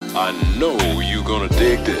I know you're gonna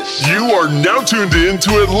dig this. You are now tuned in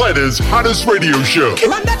to Atlanta's hottest radio show.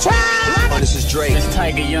 Oh, this is Drake. This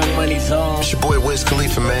Tiger Young Money Zone. It's your boy Wiz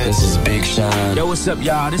Khalifa, man. This is Big Sean. Yo, what's up,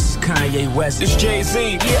 y'all? This is Kanye West. This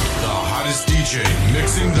Jay-Z. The hottest DJ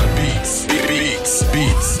mixing the beats.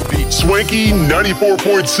 Swanky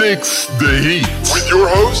 94.6 The Heat. With your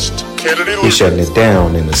host, Kennedy Lucas. He's shutting it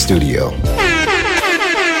down in the studio.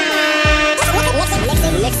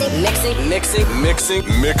 Mixing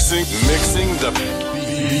the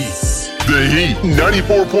beats. The Heat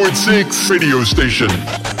 94.6 radio station.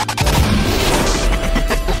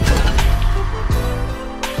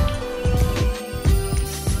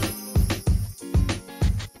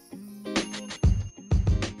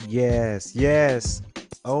 Yes.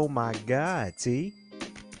 Oh my God, T.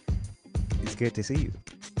 It's good to see you.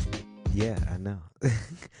 Yeah, I know.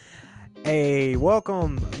 Hey,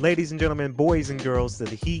 welcome, ladies and gentlemen, boys and girls, to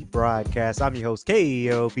the Heat broadcast. I'm your host,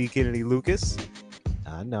 KOP Kennedy Lucas.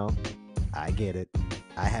 I know. I get it.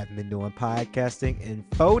 I haven't been doing podcasting in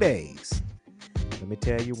 4 days. Let me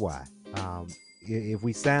tell you why. If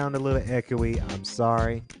we sound a little echoey, I'm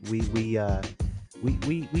sorry. We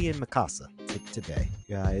in Mikasa today.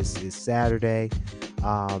 It's Saturday.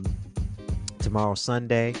 Tomorrow's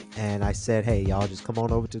Sunday, and I said, hey, y'all just come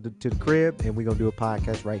on over to the crib and we're gonna do a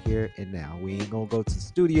podcast right here and now. We ain't gonna go to the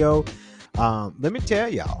studio. Let me tell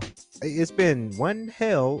y'all, it's been one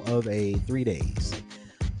hell of a 3 days.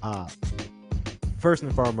 First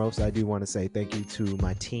and foremost, I do want to say thank you to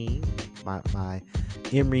my team, my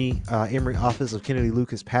Emory Office of Kennedy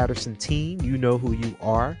Lucas Patterson team. You know who you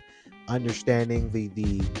are. Understanding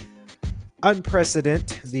the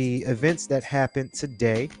unprecedented, the events that happened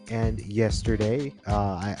today and yesterday.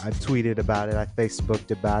 I tweeted about it. I Facebooked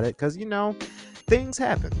about it because, things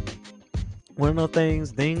happen. One of those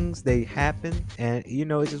things they happen, and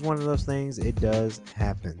it's just one of those things. It does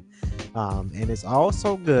happen, and it's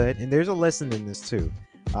also good. And there's a lesson in this too.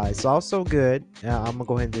 It's also good. I'm gonna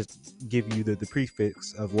go ahead and just give you the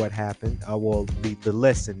prefix of what happened. The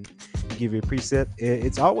lesson. Give you a precept.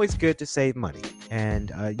 It's always good to save money,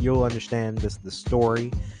 and you'll understand the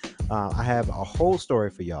story. I have a whole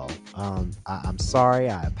story for y'all. I'm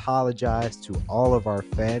sorry. I apologize to all of our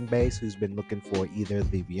fan base who's been looking for either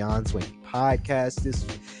the Beyond Swanky podcast this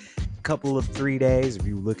couple of 3 days, if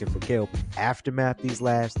you're looking for KOP Aftermath these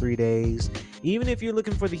last 3 days, even if you're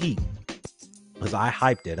looking for the Heat. Because I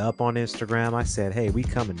hyped it up on Instagram. I said, hey, we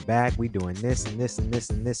coming back. We doing this and this and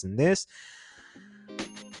this and this and this.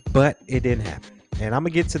 But it didn't happen. And I'm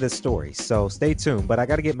going to get to the story. So stay tuned. But I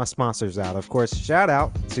got to get my sponsors out. Of course, shout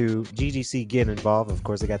out to GGC Get Involved. Of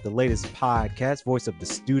course, they got the latest podcast, Voice of the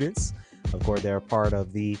Students. Of course, they're a part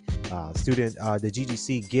of the the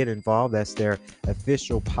GGC Get Involved. That's their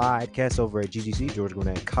official podcast over at GGC, Georgia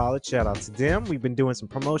Gwinnett College. Shout out to them. We've been doing some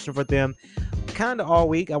promotion for them kind of all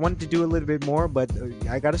week. I wanted to do a little bit more, but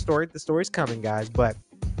I got a story. The story's coming, guys. But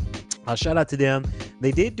shout out to them.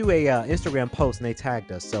 They did do a Instagram post and they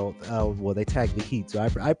tagged us. So, they tagged the Heat. So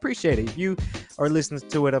I appreciate it. If you are listening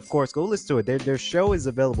to it, of course, go listen to it. Their show is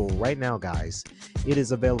available right now, guys. It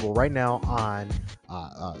is available right now on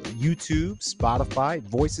YouTube, Spotify,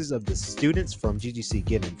 Voices of the Students from GGC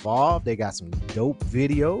Get Involved. They got some dope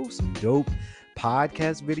videos, some dope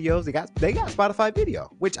podcast videos. They got Spotify video,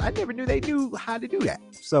 which I never knew they knew how to do that.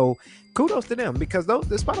 So kudos to them, because the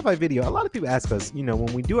Spotify video, a lot of people ask us,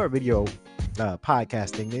 when we do our video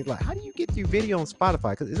podcasting, they're like, how do you get your video on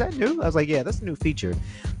Spotify? Because is that new? I was like, yeah, that's a new feature.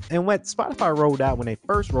 And what Spotify rolled out, when they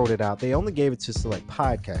first rolled it out, they only gave it to select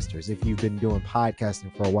podcasters. If you've been doing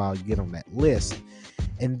podcasting for a while, you get on that list,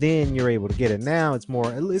 and then you're able to get it. Now it's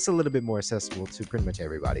a little bit more accessible to pretty much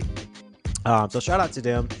everybody. So shout out to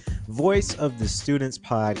them. Voice of the Students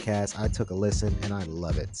podcast. I took a listen and I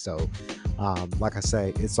love it. So like I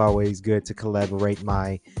say, it's always good to collaborate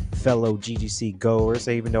my fellow GGC goers.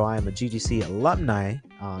 Even though I am a GGC alumni,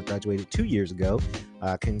 graduated 2 years ago,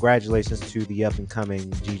 congratulations to the up and coming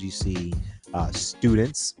GGC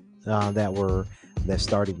students that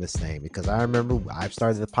started this thing, because I remember I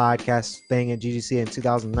started the podcast thing at GGC in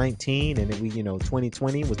 2019, and then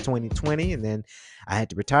 2020 was 2020, and then I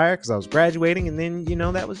had to retire because I was graduating, and then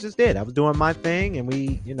that was just it. I was doing my thing, and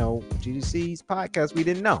GGC's podcast, we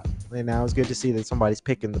didn't know, and now it's good to see that somebody's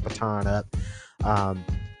picking the baton up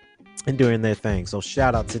and doing their thing. So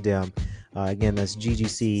shout out to them. Again, that's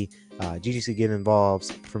GGC Get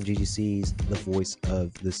Involved from GGC's The Voice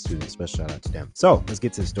of the Students. Special shout out to them. So let's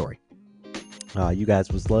get to the story. You guys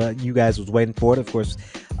was waiting for it. Of course,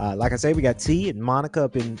 like I say, we got T and Monica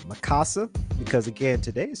up in Mikasa, because again,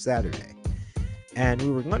 today is Saturday, and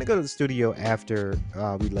we were going to go to the studio after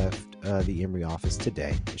we left the Emory office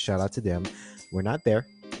today. Shout out to them. We're not there.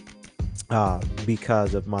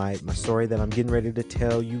 because of my story that I'm getting ready to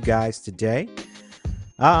tell you guys today.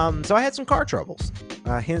 So I had some car troubles,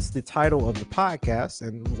 hence the title of the podcast,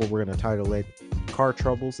 and we're going to title it Car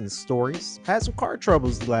Troubles and Stories. I had some car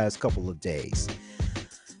troubles the last couple of days.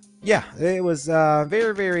 Yeah, it was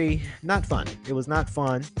very, very not fun. It was not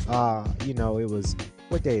fun. It was,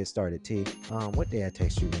 what day it started, T? What day I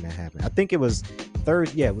texted you when that happened? I think it was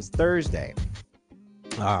Thursday. Yeah, it was Thursday.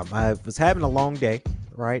 I was having a long day,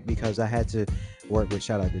 right? Because I had to work with,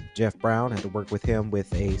 shout out to Jeff Brown. I had to work with him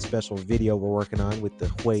with a special video we're working on with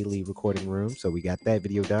the Huey Lee recording room. So we got that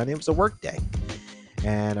video done. It was a work day.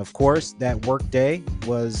 And of course, that work day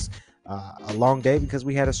was a long day because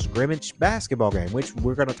we had a scrimmage basketball game, which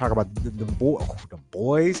we're going to talk about the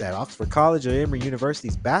boys at Oxford College or Emory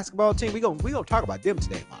University's basketball team. We're gonna talk about them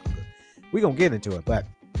today, Monica. We're going to get into it. But,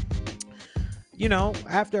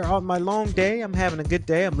 after my long day, I'm having a good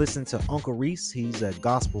day. I'm listening to Uncle Reese. He's a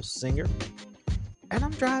gospel singer. And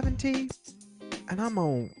I'm driving, T, and I'm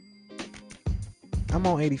on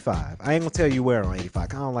 85. I ain't gonna tell you where on 85. I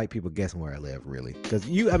don't like people guessing where I live, really, because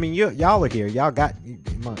y'all are here. Y'all got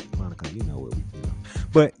Monica, you know what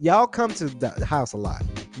but y'all come to the house a lot.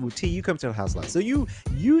 Well, T, you come to the house a lot, so you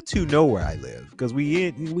two know where I live because we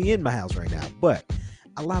in my house right now. But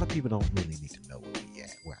a lot of people don't really need to know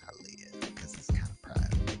where I live because it's kind of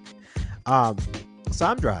private. So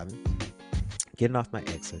I'm driving, getting off my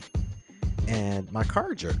exit, and my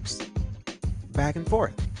car jerks back and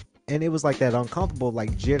forth. And it was like that uncomfortable,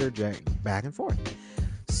 like jitter jack back and forth.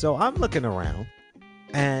 So I'm looking around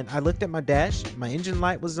and I looked at my dash. My engine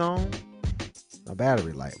light was on. My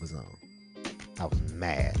battery light was on. I was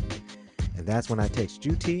mad. And that's when I text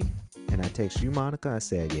you, T, and I text you, Monica. I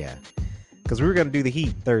said, yeah. Because we were going to do the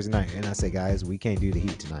heat Thursday night. And I said, guys, we can't do the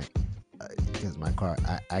heat tonight. Because my car,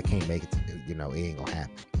 I can't make it. It ain't going to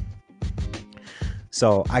happen.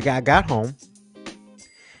 So I got home.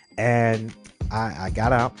 And I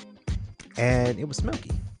got out. And it was smoky,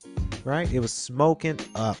 right? It was smoking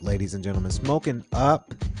up, ladies and gentlemen, smoking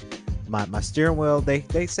up. My steering wheel,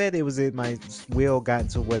 they said it was my wheel got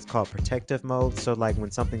into what's called protective mode. So like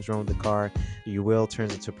when something's wrong with the car, your wheel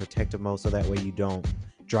turns into protective mode. So that way you don't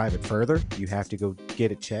drive it further. You have to go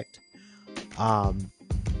get it checked. So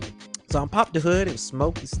I popped the hood. It was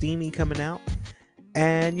smoky, steamy coming out.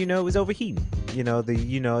 And, it was overheating, in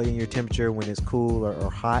your temperature when it's cool or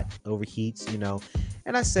hot overheats,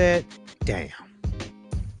 And I said, damn.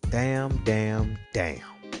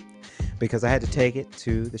 Because I had to take it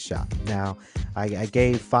to the shop. Now, I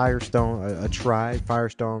gave Firestone a try.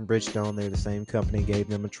 Firestone, Bridgestone, they're the same company, gave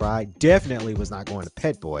them a try. Definitely was not going to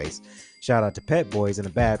Pet Boys. Shout out to Pet Boys in a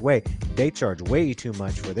bad way. They charge way too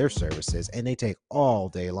much for their services, and they take all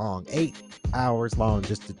day long, 8 hours long,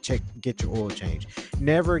 just to get your oil change.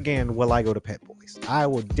 Never again will I go to Pet Boys. I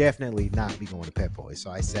will definitely not be going to Pet Boys.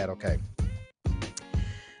 So I said, okay,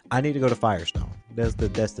 I need to go to Firestone. That's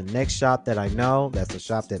the next shop that I know. That's the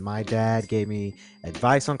shop that my dad gave me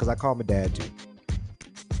advice on, because I called my dad too.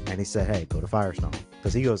 And he said, hey, go to Firestone,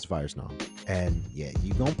 because he goes to Firestone. And yeah,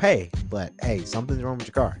 you gonna pay, but hey, something's wrong with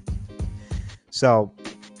your car. So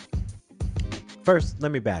first, let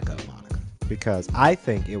me back up, Monica, because I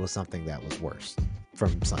think it was something that was worse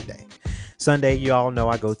from Sunday. Sunday, you all know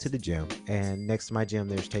I go to the gym, and next to my gym,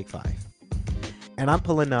 there's Take 5. And I'm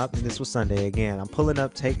pulling up, and this was Sunday again. I'm pulling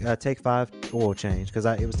up Take 5 oil change, because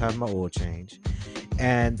it was time for my oil change.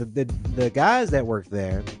 And the guys that work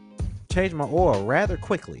there changed my oil rather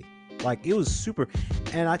quickly. Like, it was super.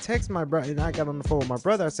 And I text my brother, and I got on the phone with my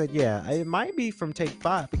brother. I said, yeah, it might be from Take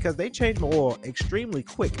 5, because they changed my oil extremely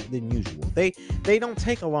quick than usual. They don't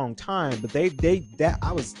take a long time, but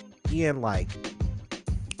I was in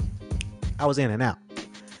and out.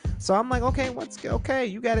 So I'm like, okay,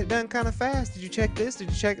 you got it done kind of fast. Did you check this? Did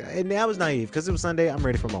you check? And I was naive because it was Sunday. I'm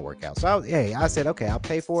ready for my workout. So I said, okay, I'll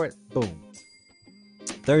pay for it. Boom.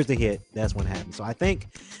 Thursday hit. That's when it happened. So I think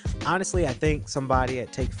somebody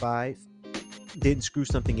at Take 5 didn't screw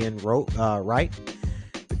something in right,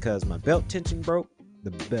 because my belt tension broke.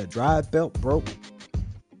 The drive belt broke.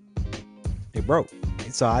 It broke.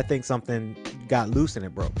 So I think something got loose and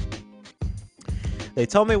it broke. They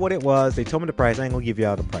told me what it was. They told me the price. I ain't gonna give you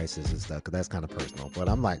all the prices and stuff, because that's kind of personal. But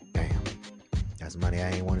I'm like, damn, that's money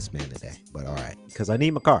I ain't want to spend today. But all right, because I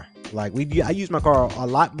need my car. Like I use my car a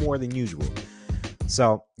lot more than usual.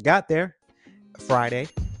 So got there Friday,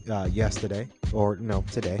 yesterday, or no,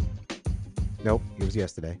 today. Nope, it was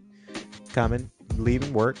yesterday.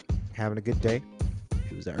 Leaving work, having a good day.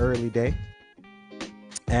 It was an early day,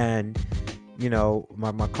 and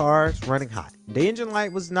my car's running hot. The engine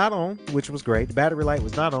light was not on, which was great. The battery light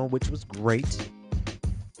was not on, which was great.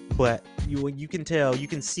 But, you can tell, you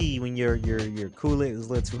can see when your coolant is a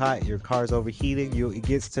little too hot, your car's overheating. It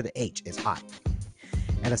gets to the H, it's hot.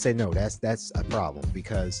 And I say no, that's a problem,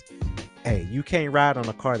 because hey, you can't ride on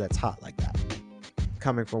a car that's hot like that.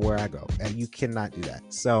 Coming from where I go, and you cannot do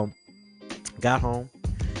that. So got home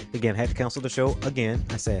again, had to cancel the show again.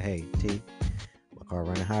 I said, hey T, my car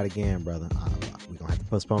running hot again, brother. We're gonna have to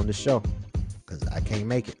postpone this show because I can't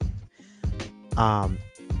make it.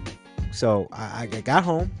 So I got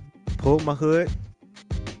home, pulled my hood,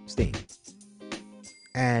 steam,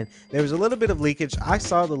 and there was a little bit of leakage. I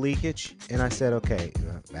saw the leakage and I said, okay,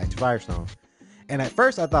 back to Firestone. And at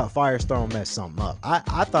first I thought Firestone messed something up.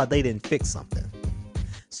 I thought they didn't fix something.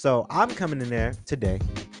 So I'm coming in there today,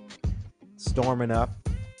 storming up,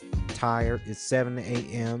 tired. It's 7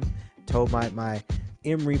 a.m. Told my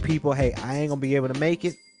Emory people, hey, I ain't gonna be able to make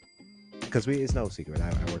it, because it's no secret, I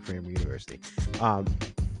work for Emory University.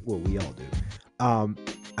 Well, we all do.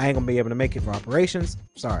 I ain't gonna be able to make it for operations.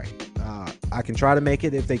 Sorry. I can try to make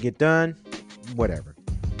it if they get done. Whatever.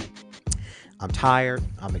 I'm tired.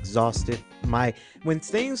 I'm exhausted. When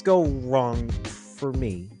things go wrong for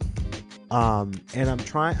me, and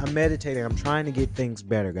I'm meditating. I'm trying to get things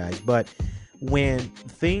better, guys. But when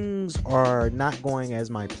things are not going as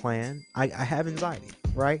my plan, I have anxiety,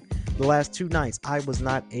 right? The last 2 nights, I was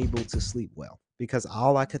not able to sleep well, because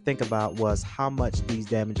all I could think about was how much these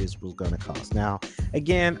damages was going to cost. Now,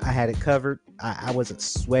 again, I had it covered. I wasn't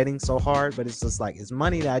sweating so hard, but it's just like, it's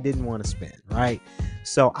money that I didn't want to spend, right?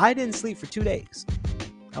 So I didn't sleep for 2 days.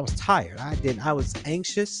 I was tired. I was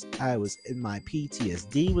anxious. My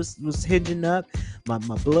PTSD was hinging up. My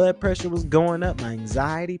blood pressure was going up. My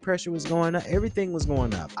anxiety pressure was going up. Everything was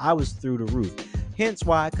going up. I was through the roof. Hence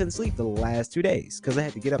why I couldn't sleep the last 2 days, because I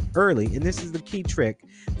had to get up early. And this is the key trick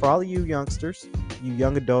for all of you youngsters, you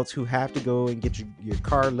young adults who have to go and get your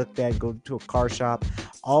car looked at, go to a car shop.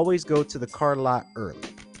 Always go to the car lot early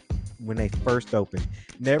when they first open.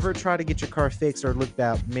 Never try to get your car fixed or looked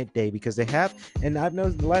at midday, because they have, and I've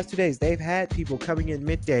noticed the last 2 days, they've had people coming in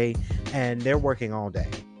midday and they're working all day,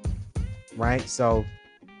 right? So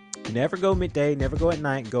never go midday, never go at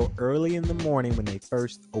night, go early in the morning when they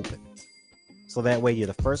first open. So that way you're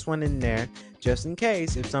the first one in there, just in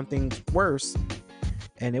case if something's worse,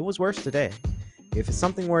 and it was worse today. If it's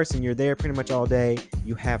something worse and you're there pretty much all day,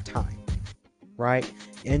 you have time, right?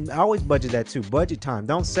 And I always budget that too. Budget time.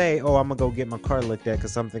 Don't say, oh, I'm gonna go get my car looked at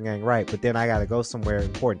because something ain't right, but then I gotta go somewhere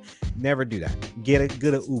important. Never do that. Get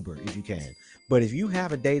an Uber if you can. But if you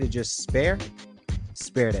have a day to just spare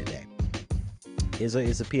that day. It's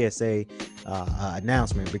a PSA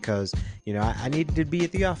announcement, because I needed to be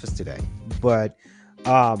at the office today. But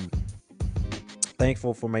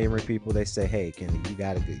thankful for my Emory people. They say, hey, Kenny, you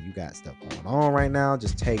got stuff going on right now.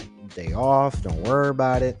 Just take the day off. Don't worry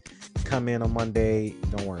about it. Come in on Monday.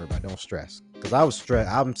 Don't worry about it. Don't stress. Because I was stressed.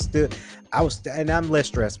 And I'm less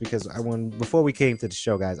stressed because before we came to the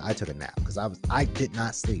show, guys, I took a nap because I did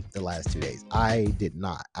not sleep the last 2 days. I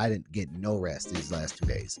didn't get no rest these last 2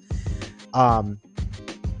 days.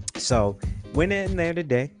 So went in there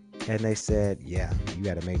today and they said, yeah, you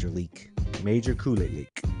got a major coolant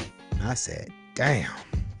leak. I said, damn.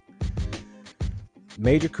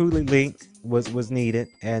 Major coolant leak was needed,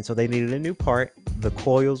 and so they needed a new part. The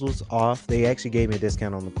coils was off. They actually gave me a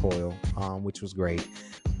discount on the coil, which was great.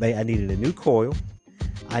 I needed a new coil.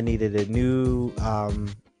 I needed a new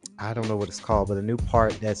I don't know what it's called, but a new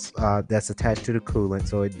part that's attached to the coolant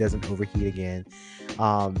so it doesn't overheat again.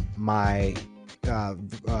 My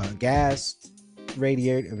gas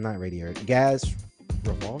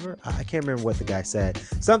revolver, I can't remember what the guy said.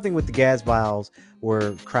 Something with the gas valves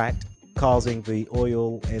were cracked, causing the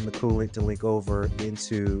oil and the coolant to leak over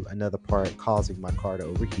into another part, causing my car to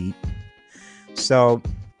overheat. So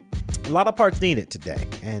a lot of parts needed today,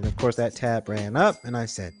 and of course that tab ran up, and I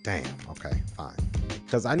said, damn, okay, fine,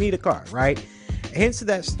 because I need a car, right? Hence to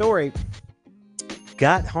that story.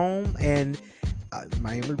 Got home, and I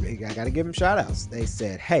gotta give them shout outs. They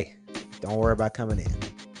said, hey, don't worry about coming in.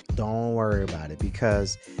 Don't worry about it,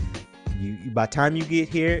 because by the time you get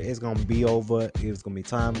here, it's gonna be over. It's gonna be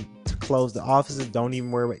time to close the offices. Don't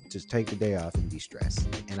even worry about it. Just take the day off and be stressed.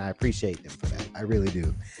 And I appreciate them for that. I really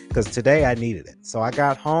do, because today I needed it. So I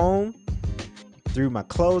got home, threw my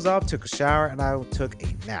clothes off, took a shower, and I took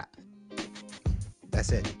a nap.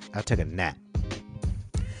 That's it. I took a nap.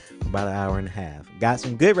 About an hour and a half. Got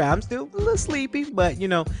some good rest. I'm still a little sleepy, but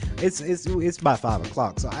it's about 5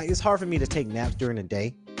 o'clock, so it's hard for me to take naps during the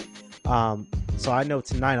day. So I know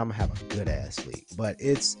tonight I'm gonna have a good ass sleep. But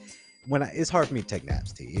it's hard for me to take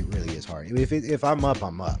naps, T. It really is hard. If I'm up,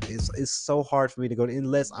 I'm up. It's so hard for me to go to,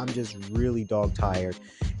 unless I'm just really dog tired.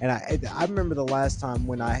 And I remember the last time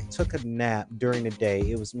when I took a nap during the day,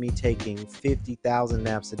 it was me taking 50,000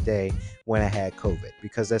 naps a day when I had COVID,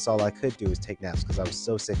 because that's all I could do is take naps because I was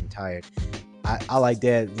so sick and tired. I like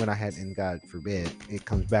that when I had, and God forbid it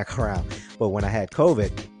comes back around, but when I had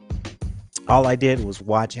COVID, all I did was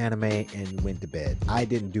watch anime and went to bed. I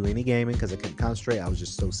didn't do any gaming because I couldn't concentrate. I was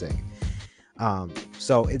just so sick.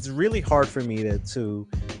 So it's really hard for me to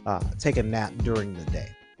take a nap during the day.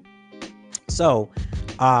 So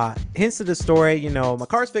hence to the story, you know, my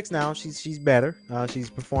car's fixed now. She's better. She's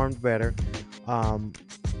performed better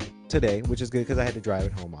today, which is good because I had to drive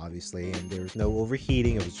it home, obviously, and there was no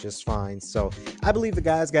overheating. It was just fine. So I believe the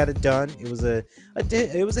guys got it done. It was a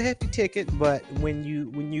hefty ticket, but when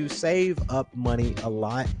you save up money a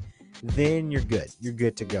lot, then you're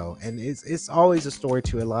good to go. And it's always a story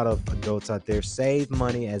to a lot of adults out there: save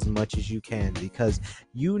money as much as you can, because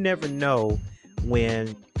you never know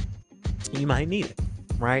when you might need it,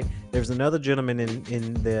 right? There's another gentleman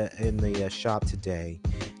in the shop today,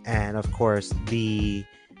 and of course the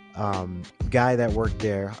guy that worked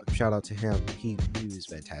there, shout out to him, he was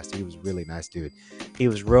fantastic. He was a really nice dude. He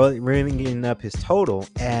was ringing up his total,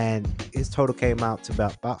 and his total came out to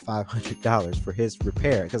about $500 for his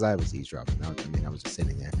repair, because I was eavesdropping. I was just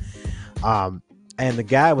sitting there, and the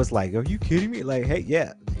guy was like, "Are you kidding me?" Like, hey,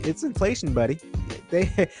 yeah, it's inflation, buddy.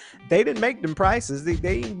 They didn't make them prices. They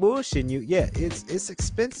ain't bullshitting you. Yeah, it's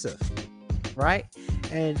expensive, right?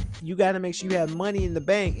 And you got to make sure you have money in the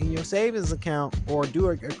bank in your savings account, or do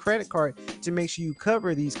a credit card to make sure you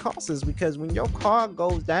cover these costs, because when your car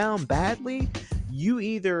goes down badly, you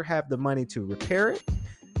either have the money to repair it,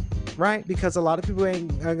 right? Because a lot of people are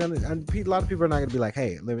not gonna be like,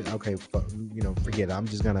 hey, forget it, I'm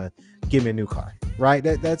just gonna give me a new car, right?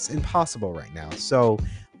 That's impossible right now. So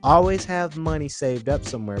always have money saved up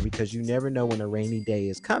somewhere, because you never know when a rainy day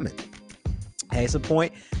is coming. Case in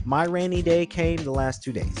point, my rainy day came the last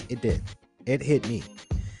 2 days. It did. It hit me.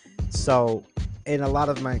 So, and a lot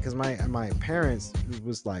of because my parents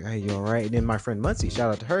was like, "Hey, you all right?" And then my friend Muncie, shout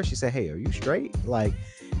out to her, she said, "Hey, are you straight?" Like,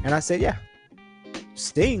 and I said, "Yeah."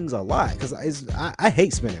 Stings a lot, because I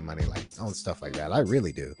hate spending money like on stuff like that. I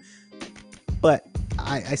really do. But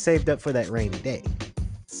I saved up for that rainy day,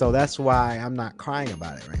 so that's why I'm not crying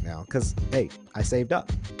about it right now. Because hey, I saved up.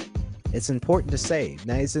 It's important to save.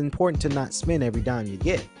 Now, it's important to not spend every dime you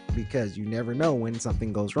get, because you never know when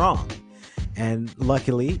something goes wrong. And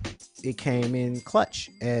luckily, it came in clutch.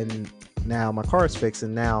 And now my car is fixed,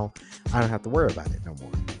 and now I don't have to worry about it no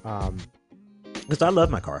more. Because I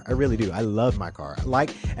love my car. I really do. I love my car.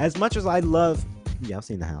 Like, as much as I love... Yeah, I've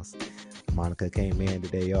seen the house. Monica came in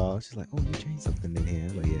today, y'all. She's like, "Oh, you changed something in here."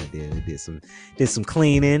 I'm like, yeah, I did. I did some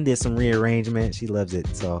cleaning, did some rearrangement. She loves it.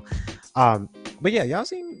 So, but yeah, y'all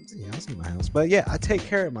seen my house. But yeah, I take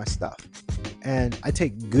care of my stuff, and I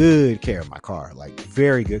take good care of my car, like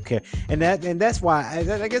very good care. And that's why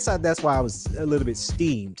I guess that's why I was a little bit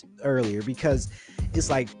steamed earlier, because it's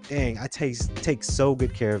like, dang, I take so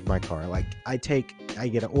good care of my car. Like I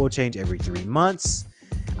get an oil change every 3 months.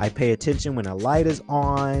 I pay attention when a light is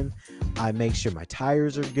on. I make sure my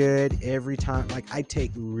tires are good every time. Like I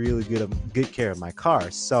take really good care of my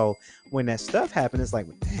car. So when that stuff happened, it's like,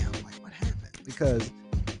 damn, like what happened? Because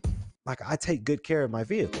like I take good care of my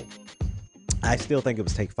vehicle. I still think it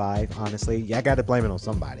was Take 5, honestly. Yeah, I got to blame it on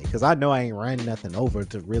somebody, because I know I ain't ran nothing over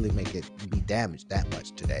to really make it be damaged that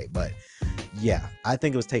much today. But yeah, I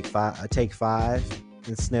think it was Take 5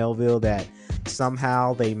 in Snellville, that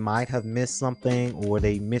somehow they might have missed something, or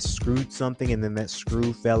they misscrewed something, and then that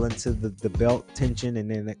screw fell into the belt tension,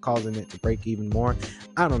 and then that causing it to break even more.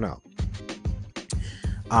 I don't know.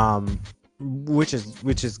 Which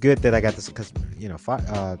is good that I got this, because you know,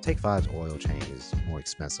 Take 5's oil change is more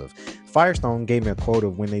expensive. Firestone gave me a quote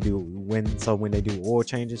of when they do oil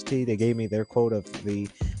changes. They gave me their quote of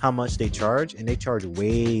how much they charge, and they charge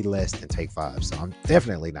way less than Take 5. So I'm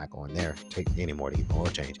definitely not going there take any more to get oil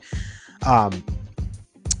change.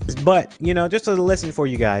 But you know, just a lesson for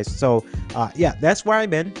you guys. So yeah, that's where I've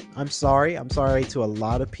been. I'm sorry to a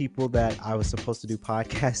lot of people that I was supposed to do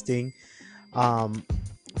podcasting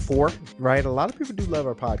for, right? A lot of people do love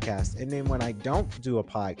our podcast, and then when I don't do a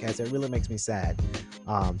podcast, it really makes me sad.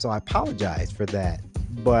 So I apologize for that,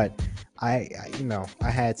 but I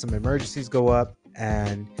had some emergencies go up,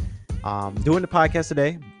 and doing the podcast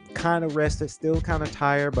today, kind of rested, still kind of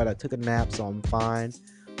tired, but I took a nap, so I'm fine.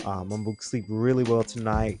 I'm gonna sleep really well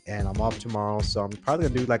tonight, and I'm off tomorrow, so I'm probably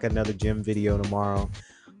gonna do like another gym video tomorrow,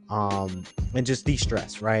 and just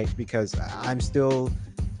de-stress, right? Because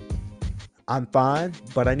I'm fine,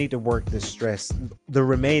 but I need to work this stress, the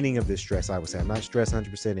remaining of this stress, I would say. I'm not stressed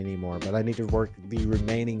 100% anymore, but I need to work the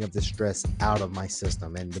remaining of the stress out of my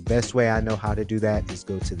system. And the best way I know how to do that is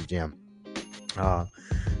go to the gym.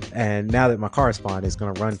 And now that my car is fine, it's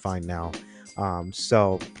going to run fine now.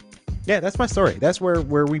 So yeah, that's my story. That's where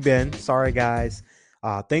we've been. Sorry, guys.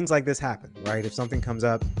 Things like this happen, right? If something comes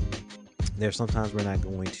up, there's sometimes we're not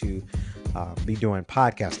going to be doing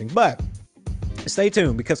podcasting, but stay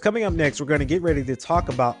tuned, because coming up next, we're going to get ready to talk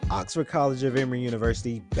about Oxford College of Emory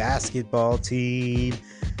University basketball team.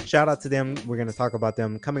 Shout out to them. We're going to talk about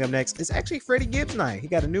them coming up next. It's actually Freddie Gibbs night. He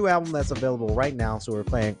got a new album that's available right now, so we're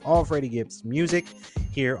playing all Freddie Gibbs music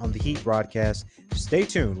here on the Heat broadcast. Stay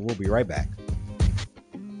tuned. We'll be right back.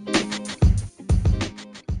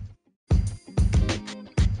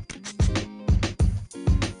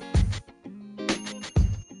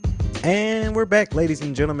 And we're back, ladies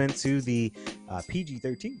and gentlemen, to the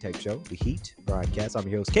PG-13 type show, the Heat broadcast. I'm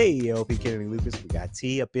your host, KLP Kennedy Lucas. We got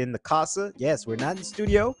T up in the Casa. Yes, we're not in the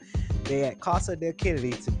studio. They're at Casa del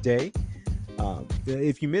Kennedy today.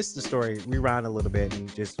 If you missed the story, rewind a little bit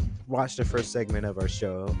and just watch the first segment of our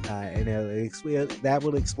show. And that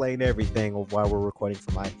will explain everything of why we're recording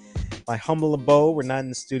from my humble abode. We're not in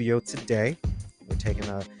the studio today. We're taking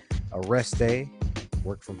a rest day,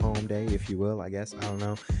 work from home day, if you will, I guess. I don't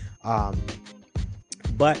know.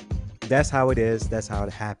 But that's how it is. That's how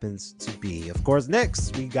it happens to be. Of course,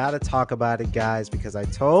 next we got to talk about it, guys, because I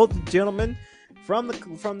told the gentleman from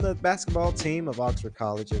the basketball team of Oxford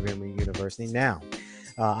College of Emory University. Now,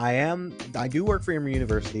 I do work for Emory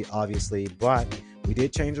University, obviously, but we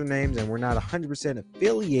did change our names, and we're not 100%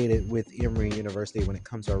 affiliated with Emory University when it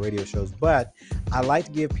comes to our radio shows. But I like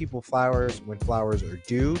to give people flowers when flowers are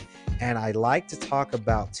due, and I like to talk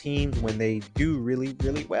about teams when they do really,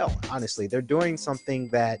 really well. Honestly, they're doing something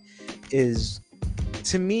that is,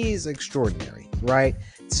 to me, is extraordinary, right?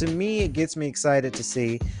 To me, it gets me excited to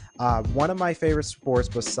see one of my favorite sports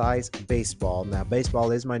besides baseball. Now,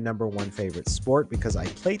 baseball is my number one favorite sport because I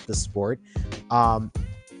played the sport.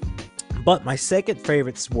 But my second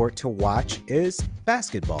favorite sport to watch is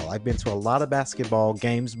basketball. I've been to a lot of basketball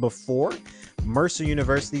games before. Mercer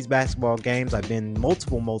University's basketball games, I've been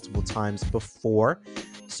multiple times before.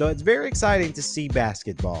 So it's very exciting to see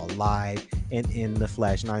basketball live and in the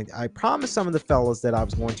flesh. And I promised some of the fellas that I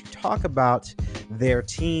was going to talk about their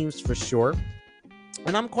teams for sure.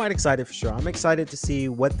 And I'm quite excited for sure. I'm excited to see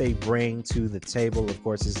what they bring to the table. Of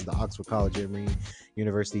course, this is the Oxford College of Emory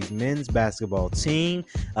University's men's basketball team.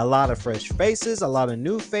 A lot of fresh faces, a lot of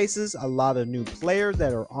new faces, a lot of new players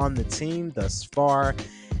that are on the team thus far.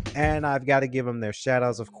 And I've got to give them their shout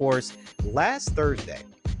outs. Of course, last Thursday,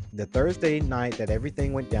 the Thursday night that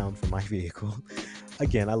everything went down for my vehicle.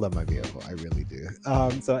 Again, I love my vehicle. I really do.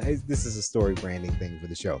 So this is a story branding thing for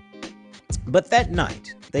the show. But that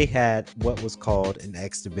night, they had what was called an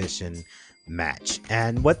exhibition match.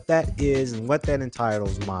 And what that is and what that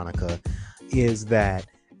entitles, Monica, is that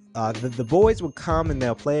the boys would come and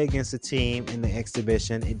they'll play against a team in the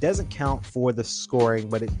exhibition. It doesn't count for the scoring,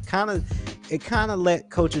 but it kind of let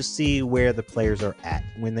coaches see where the players are at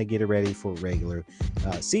when they get ready for regular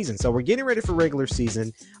season. So we're getting ready for regular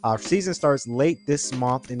season. Our season starts late this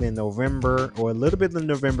month, and then November, or a little bit of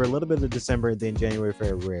November, a little bit of December, and then January,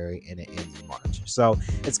 February, and it ends in March. So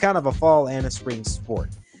it's kind of a fall and a spring sport.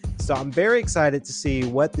 So I'm very excited to see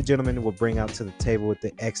what the gentlemen will bring out to the table with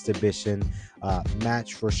the exhibition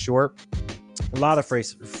match for sure. A lot of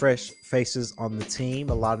fresh faces on the team,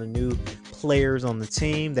 a lot of new players on the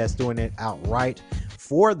team that's doing it outright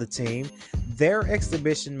for the team. Their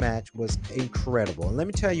exhibition match was incredible. And let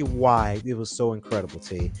me tell you why it was so incredible,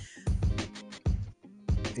 T.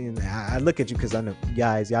 And I look at you because I know,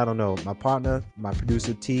 guys, y'all don't know. My partner, my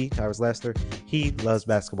producer, T, Tyrus Lester, he loves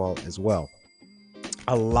basketball as well.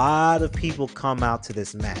 A lot of people come out to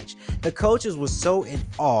this match. The coaches were so in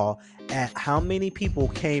awe at how many people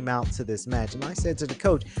came out to this match. And I said to the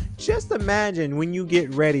coach, just imagine when you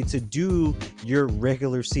get ready to do your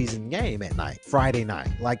regular season game at night, Friday night.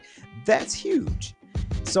 Like, that's huge.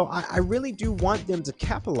 So I really do want them to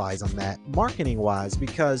capitalize on that marketing wise,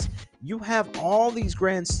 because you have all these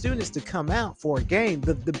grand students to come out for a game.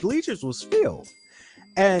 The bleachers was filled.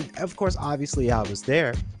 And of course, obviously I was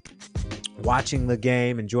there watching the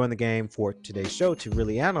game, enjoying the game for today's show to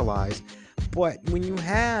really analyze. But when you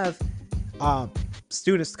have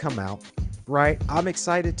students come out, right, I'm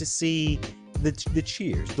excited to see the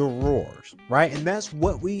cheers, the roars, right? And that's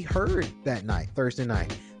what we heard that night, Thursday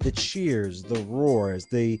night. The cheers, the roars,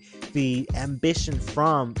 the ambition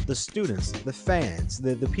from the students, the fans,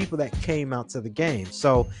 the people that came out to the game.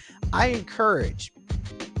 So I encourage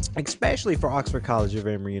especially for Oxford College of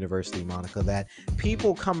Emory University, Monica, that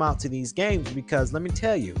people come out to these games because let me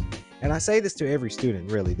tell you, and I say this to every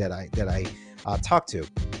student really that I talk to,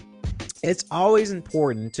 it's always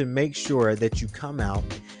important to make sure that you come out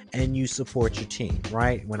and you support your team,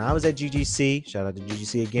 right? When I was at GGC, shout out to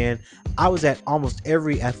GGC again, I was at almost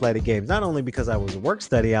every athletic game, not only because I was a work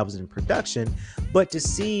study, I was in production, but to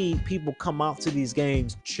see people come out to these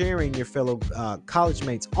games cheering your fellow college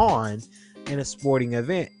mates on in a sporting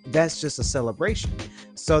event, that's just a celebration.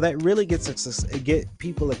 So that really get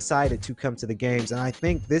people excited to come to the games. And I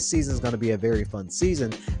think this season is going to be a very fun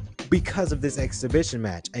season because of this exhibition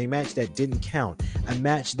match, a match that didn't count, a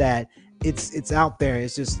match that it's out there.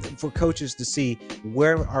 It's just for coaches to see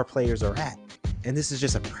where our players are at. And this is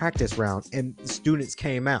just a practice round and students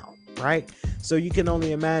came out, right? So you can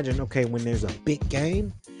only imagine, okay, when there's a big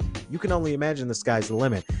game, you can only imagine the sky's the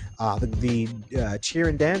limit. The cheer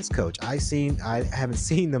and dance coach, I haven't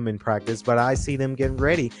seen them in practice, but I see them getting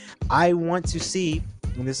ready. I want to see,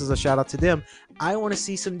 and this is a shout out to them, I want to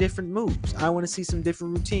see some different moves. I want to see some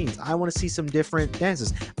different routines. I want to see some different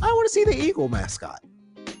dances. I want to see the Eagle mascot,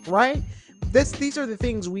 right? These are the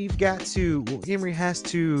things we've got to, Emory has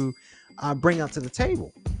to bring out to the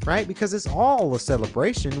table, right? Because it's all a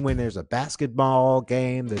celebration when there's a basketball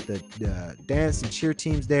game, the dance and cheer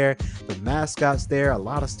teams there, the mascots there, a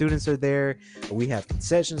lot of students are there. We have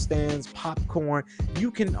concession stands, popcorn. You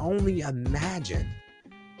can only imagine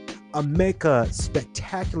make a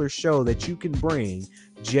spectacular show that you can bring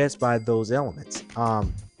just by those elements.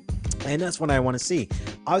 And that's what I want to see.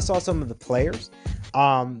 I saw some of the players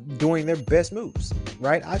doing their best moves,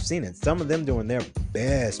 right? I've seen it. Some of them doing their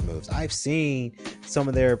best moves. I've seen some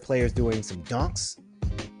of their players doing some dunks,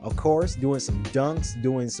 of course, doing some dunks,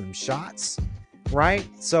 doing some shots, right?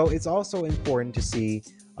 So it's also important to see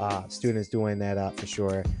students doing that for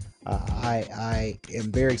sure. I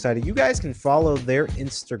am very excited. You guys can follow their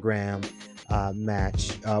Instagram their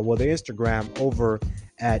Instagram over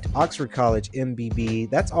at Oxford College MBB.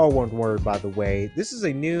 That's all one word, by the way. This is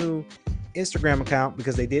a new Instagram account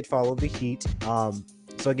because they did follow the Heat.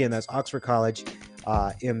 So again, that's Oxford College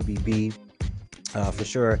MBB for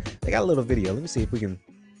sure. They got a little video. Let me see if we can.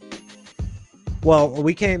 Well,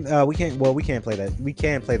 we can't play that. We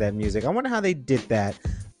can play that music. I wonder how they did that.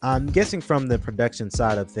 I'm guessing from the production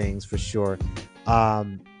side of things for sure.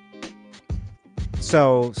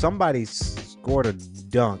 So somebody scored a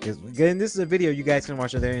dunk. Again, this is a video you guys can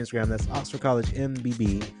watch on their Instagram. That's Oxford College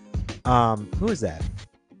MBB. Who is that?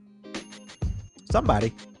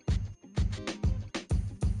 Somebody.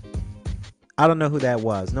 I don't know who that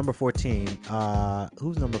was. Number 14.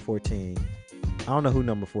 Who's number 14? I don't know who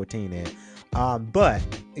number 14 is. But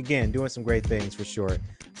again, doing some great things for sure.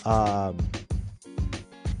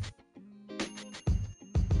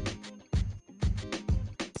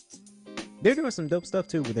 They're doing some dope stuff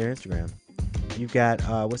too with their Instagram. You've got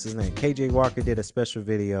what's his name? KJ Walker did a special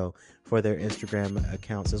video for their Instagram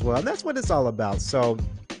accounts as well, and that's what it's all about. So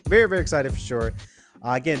very, very excited for sure.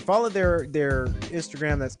 Again, follow their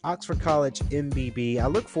Instagram. That's Oxford College MBB. I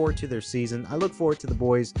look forward to their season. I look forward to the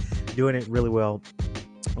boys doing it really well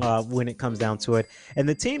when it comes down to it. And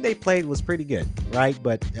the team they played was pretty good, right?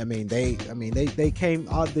 But they came.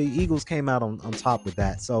 The Eagles came out on top with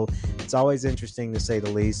that. So it's always interesting to say the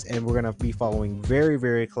least. And we're gonna be following very,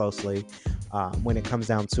 very closely when it comes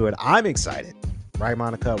down to it. I'm excited. Right,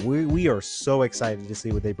 Monica? We are so excited to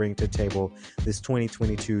see what they bring to the table this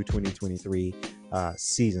 2022-2023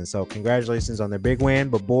 season. So congratulations on their big win.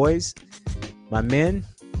 But boys, my men,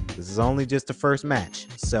 this is only just the first match.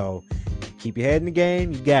 So keep your head in the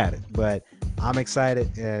game. You got it. But I'm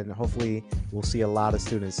excited, and hopefully we'll see a lot of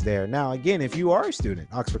students there. Now, again, if you are a student,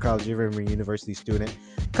 Oxford College of Emory University student,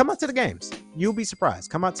 come out to the games. You'll be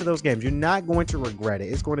surprised. Come out to those games. You're not going to regret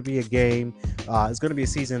it. It's going to be a game. It's going to be a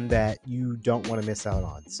season that you don't want to miss out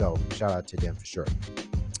on. So shout out to them for sure.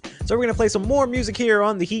 So we're going to play some more music here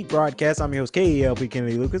on the Heat broadcast. I'm your host, KELP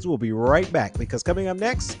Kennedy Lucas. We'll be right back because coming up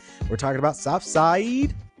next, we're talking about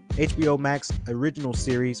Southside, HBO Max original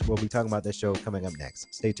series. We'll be talking about that show coming up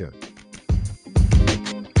next. Stay tuned.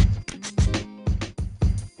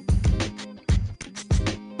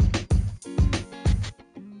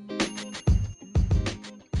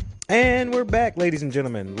 And we're back, ladies and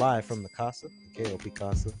gentlemen, live from the Casa, the KLP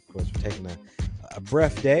Casa. Of course, we're taking a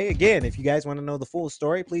breath day. Again, if you guys want to know the full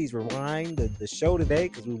story, please rewind the show today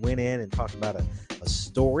because we went in and talked about a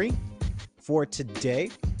story for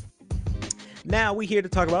today. Now we're here to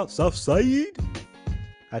talk about Southside.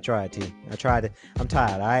 I tried, T. I tried it. I'm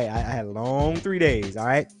tired. I had a long 3 days. All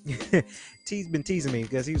right. T's been teasing me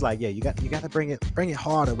because he was like, "Yeah, you got to bring it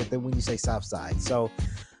harder with it when you say Southside." So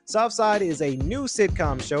Southside is a new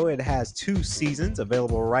sitcom show. It has 2 seasons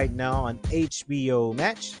available right now on HBO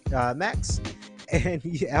Max and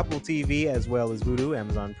Apple TV, as well as Vudu,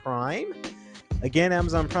 Amazon Prime. Again,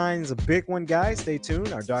 Amazon Prime is a big one, guys. Stay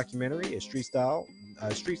tuned. Our documentary is Street Style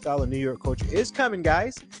of New York Culture is coming,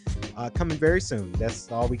 guys. Coming very soon.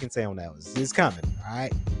 That's all we can say on that. It's coming. All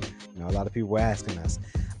right. A lot of people were asking us.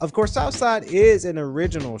 Of course, Southside is an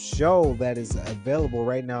original show that is available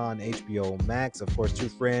right now on HBO Max. Of course, 2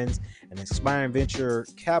 friends, an aspiring venture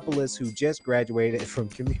capitalist who just graduated from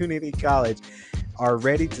community college, are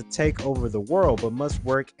ready to take over the world, but must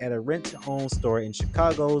work at a rent-to-own store in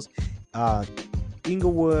Chicago's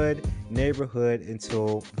Inglewood neighborhood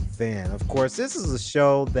until then. Of course, this is a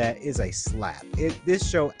show that is a slap. This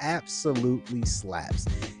show absolutely slaps.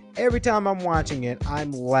 Every time I'm watching it,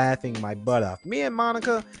 I'm laughing my butt off. Me and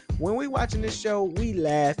Monica, when we watching this show, we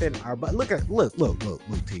laugh in our butt. Look,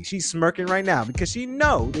 T. She's smirking right now because she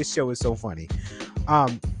know this show is so funny.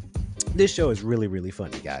 This show is really, really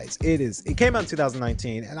funny, guys. It came out in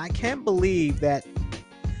 2019, and I can't believe that.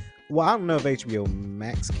 Well, I don't know if HBO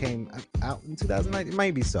Max came out in 2019.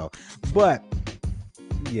 Maybe so, but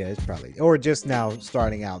yeah, it's probably, or just now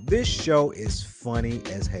starting out. This show is funny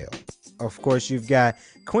as hell. Of course, you've got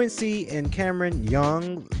Quincy and Cameron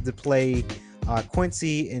Young to play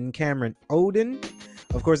Quincy and Cameron Odin.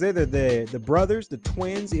 Of course, they're the brothers, the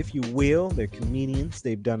twins, if you will. They're comedians.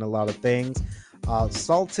 They've done a lot of things.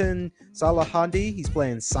 Sultan Salahandi, he's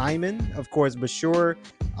playing Simon. Of course, Bashir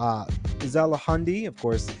Zalahandi, of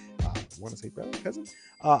course, I want to say brother, cousin.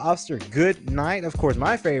 Officer Goodnight, of course,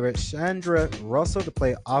 my favorite, Chandra Russell to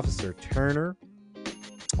play Officer Turner.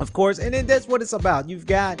 Of course, and then that's what it's about. You've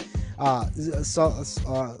got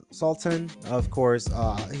Sultan, of course,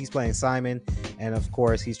 he's playing Simon, and of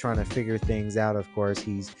course he's trying to figure things out. Of course,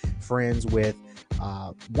 he's friends with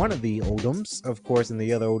one of the Odoms, of course, and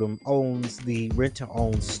the other Odom owns the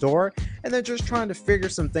rent-to-own store, and they're just trying to figure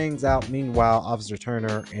some things out. Meanwhile, Officer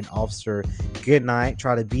Turner and Officer Goodnight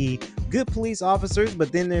try to be good police officers,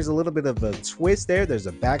 but then there's a little bit of a twist there. There's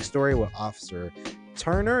a backstory with Officer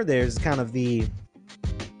Turner. There's kind of the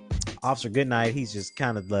Officer Goodnight, he's just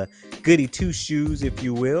kind of the goody two shoes, if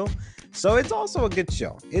you will. So it's also a good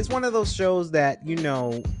show. It's one of those shows that,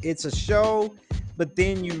 it's a show, but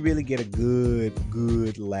then you really get a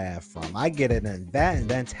good laugh from. I get a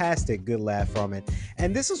fantastic good laugh from it.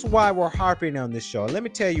 And this is why we're harping on this show. Let me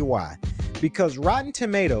tell you why. Because Rotten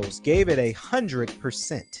Tomatoes gave it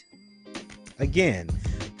 100%. Again,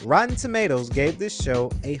 Rotten Tomatoes gave this show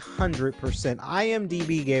 100%.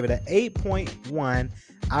 IMDb gave it an 8.1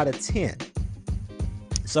 out of 10.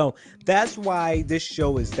 So that's why this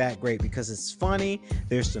show is that great, because it's funny.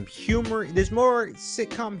 There's some humor. There's more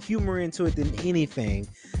sitcom humor into it than anything.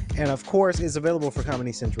 And of course, it's available for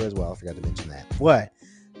Comedy Central as well. I forgot to mention that. But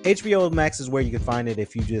HBO Max is where you can find it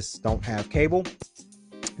if you just don't have cable.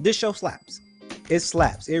 This show slaps. It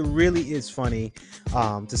slaps. It really is funny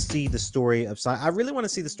to see the story of Simon. I really want to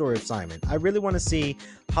see the story of Simon. I really want to see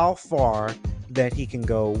how far that he can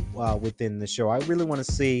go within the show. I really want to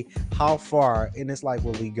see how far in his life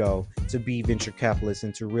will he go to be venture capitalist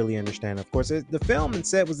and to really understand. Of course, the film and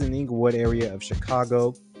set was in the Inglewood area of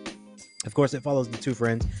Chicago. Of course, it follows the 2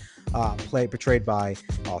 friends portrayed by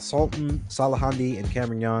Sultan Salahandi and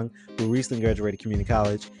Cameron Young, who recently graduated community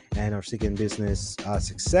college and are seeking business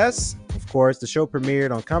success. Of course, the show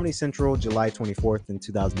premiered on Comedy Central July 24th in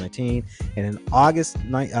 2019, and in August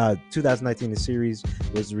 2019, the series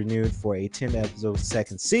was renewed for a 10-episode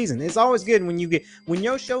second season. It's always good when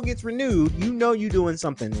your show gets renewed, you're doing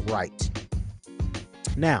something right.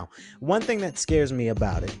 Now, one thing that scares me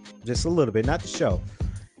about it, just a little bit, not the show.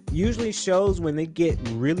 Usually shows, when they get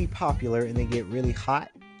really popular and they get really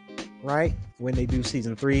hot, right? When they do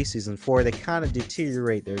season 3, season 4, they kind of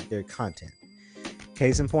deteriorate their content.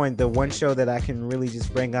 Case in point, the one show that I can really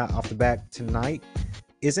just bring out off the back tonight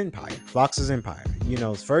is Empire. Fox's Empire.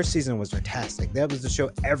 First season was fantastic. That was the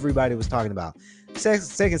show everybody was talking about.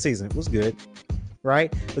 Second season was good,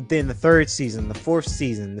 right? But then the 3rd season, the 4th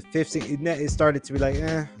season, the 5th season, it started to be like,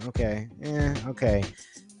 okay.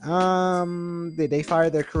 Did they fire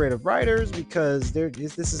their creative writers because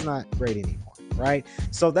this is not great anymore, right?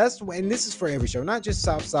 So and this is for every show, not just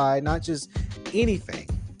Southside, not just anything.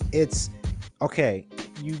 It's okay.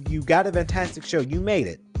 You got a fantastic show. You made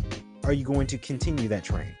it. Are you going to continue that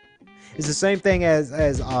train? It's the same thing as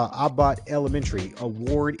Abbott Elementary,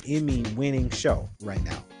 award Emmy winning show right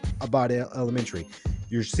now. Abbott Elementary.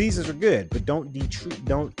 Your seasons are good, but don't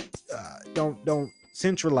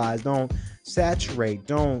centralize, don't saturate,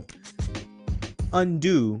 don't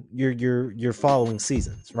undo your following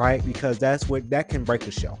seasons, right? Because that can break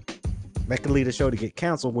the show. That could lead a show to get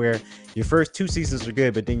canceled where your first 2 seasons are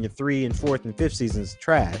good, but then your 3 and 4th and 5th seasons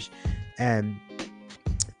trash. And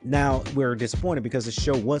now we're disappointed because the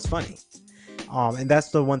show was funny. And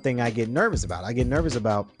that's the one thing I get nervous about. I get nervous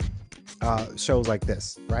about shows like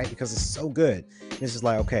this, right? Because it's so good. It's just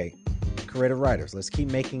like, okay, creative writers, let's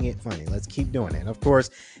keep making it funny. Let's keep doing it. And of course,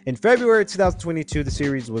 in February 2022, the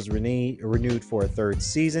series was renewed for a 3rd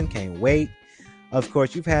season. Can't wait. Of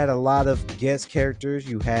course, you've had a lot of guest characters.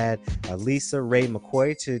 You had Lisa Ray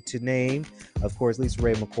McCoy to name. Of course, Lisa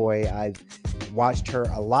Ray McCoy, I've watched her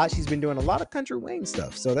a lot. She's been doing a lot of Country Wayne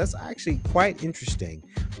stuff. So that's actually quite interesting.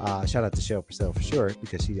 Shout out to Shel Purcell for sure,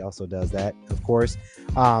 because she also does that. Of course,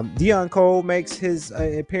 Dion Cole makes his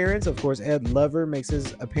appearance. Of course, Ed Lover makes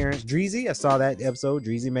his appearance. Dreezy, I saw that episode.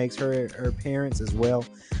 Dreezy makes her appearance as well.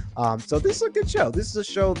 So this is a good show. This is a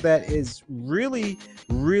show that is really,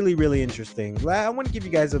 really, really interesting. I want to give you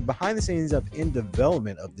guys a behind the scenes of in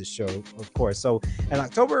development of this show, of course. So on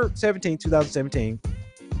October 17, 2017,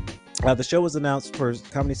 the show was announced for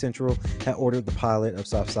Comedy Central had ordered the pilot of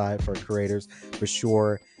Southside for creators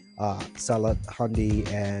Bashor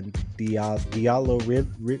Salahundi and Diallo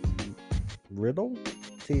Riddle.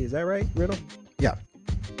 See, is that right? Riddle? Yeah.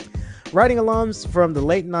 Writing alums from the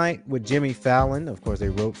Late Night with Jimmy Fallon. Of course, they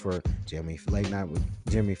wrote for Late Night with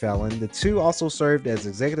Jimmy Fallon. The two also served as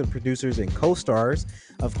executive producers and co-stars.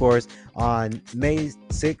 Of course, on May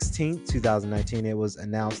 16th, 2019, it was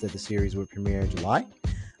announced that the series would premiere in July.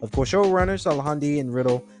 Of course, showrunners Salahundi and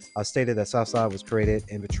Riddle stated that Southside was created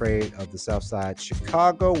in betrayal of the Southside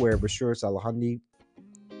Chicago, where Bashir Salahundi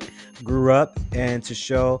grew up, and to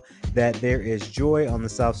show that there is joy on the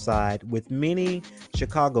South Side with many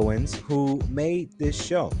Chicagoans who made this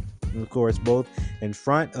show. And of course, both in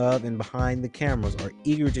front of and behind the cameras are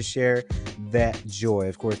eager to share that joy.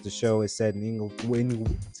 Of course, the show is set in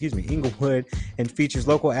Inglewood and features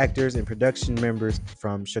local actors and production members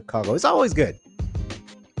from Chicago. It's always good.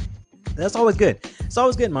 That's always good. It's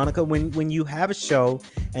always good, Monica, when you have a show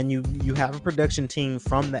and you have a production team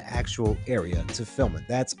from the actual area to film it.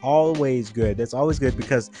 That's always good. That's always good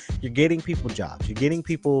because you're getting people jobs. You're getting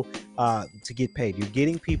people to get paid. You're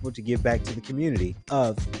getting people to give back to the community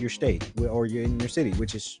of your state or you're in your city,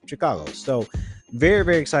 which is Chicago. So very,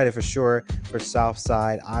 very excited for sure for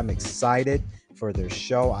Southside. I'm excited for their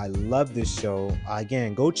show. I love this show.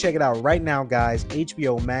 Again, go check it out right now, guys.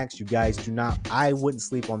 HBO Max. You guys I wouldn't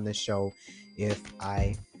sleep on this show if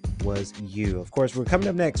I was you. Of course, we're coming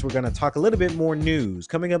up next. We're going to talk a little bit more news.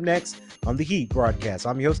 Coming up next on the Heat broadcast.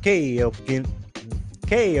 I'm your host, KLP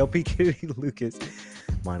Kennedy Lucas.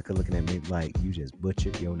 Monica looking at me like you just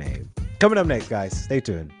butchered your name. Coming up next, guys. Stay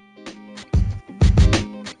tuned.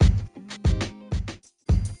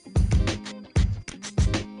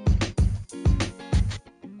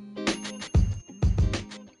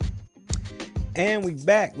 And we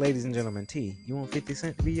back, ladies and gentlemen. T, you want 50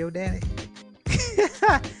 Cent to be your daddy?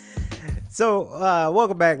 So,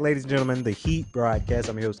 welcome back, ladies and gentlemen, the Heat broadcast.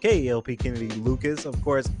 I'm your host, KLP Kennedy Lucas. Of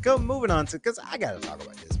course, moving on to, because I got to talk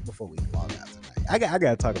about this before we log out tonight. I got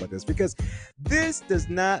to talk about this because this does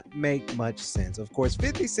not make much sense. Of course,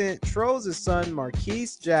 50 Cent trolls his son,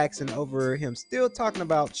 Marquise Jackson, over him still talking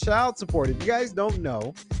about child support. If you guys don't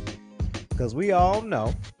know, because we all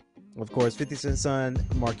know, of course, 50 Cent's son,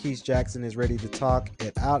 Marquise Jackson, is ready to talk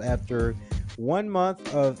it out after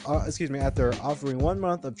after offering 1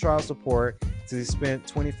 month of child support to spend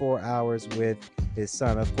 24 hours with his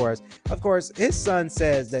son. Of course, his son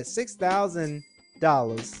says that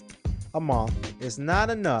 $6,000 a month is not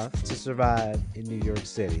enough to survive in New York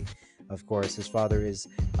City. Of course, his father is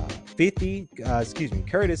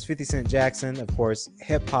Curtis 50 Cent Jackson, of course,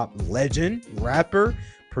 hip hop legend, rapper,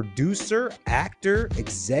 producer, actor,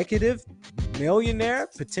 executive, millionaire,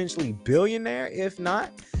 potentially billionaire, if not,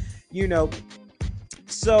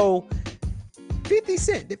 so 50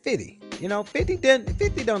 Cent, 50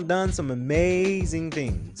 done some amazing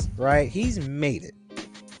things, right? He's made it.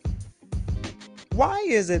 Why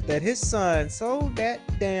is it that his son so that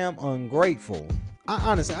damn ungrateful?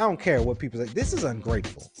 Honestly, I don't care what people say. This is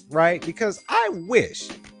ungrateful, right? Because I wish,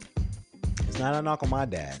 it's not a knock on my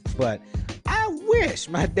dad, but I wish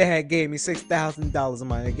my dad gave me $6,000 a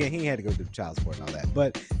month. Again, he had to go do child support and all that.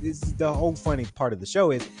 But this is the whole funny part of the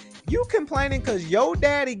show is you complaining because your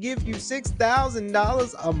daddy gives you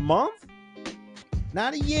 $6,000 a month,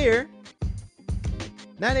 not a year,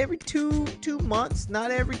 not every two months,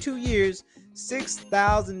 not every 2 years,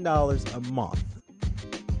 $6,000 a month.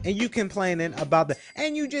 And you complaining about that,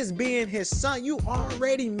 and you just being his son. You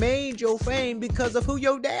already made your fame because of who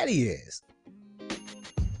your daddy is.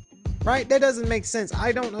 Right? That doesn't make sense.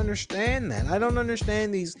 I don't understand that. I don't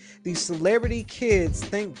understand these celebrity kids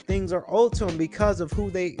think things are owed to them because of who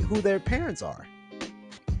their parents are.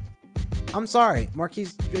 I'm sorry,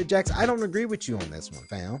 Marquise Jackson. I don't agree with you on this one,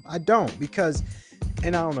 fam. I don't, because,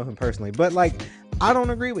 and I don't know him personally, but like, I don't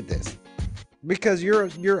agree with this because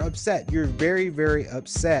you're upset. You're very, very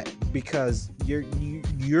upset because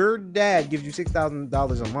your dad gives you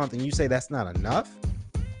 $6,000 a month and you say that's not enough.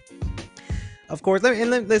 Of course,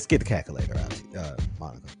 let's get the calculator out,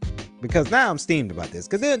 Monica, because now I'm steamed about this,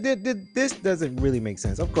 because this doesn't really make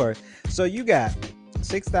sense. Of course, so you got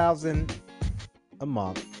 $6,000 a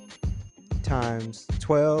month times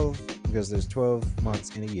 12, because there's 12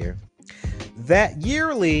 months in a year. That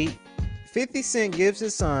yearly, 50 Cent gives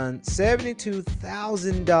his son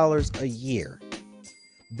 $72,000 a year.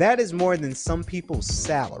 That is more than some people's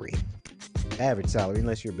salary, average salary,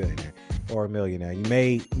 unless you're a billionaire or a millionaire. You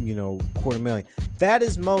made, $250,000. That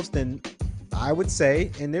is most than, I would say,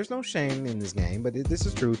 and there's no shame in this game, but this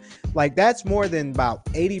is true. Like, that's more than about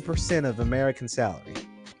 80% of American salary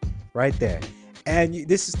right there. And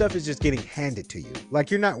this stuff is just getting handed to you. Like,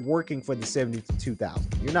 you're not working for the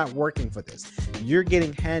 $72,000. You're not working for this. You're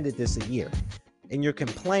getting handed this a year, and you're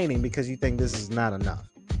complaining because you think this is not enough.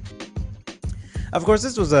 Of course,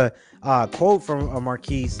 this was a quote from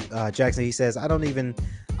Marquise Jackson. He says, "I don't even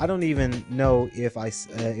know if a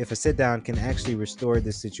sit down can actually restore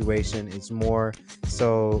this situation. It's more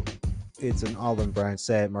so it's an olive branch,"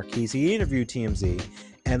 said Marquise. He interviewed TMZ,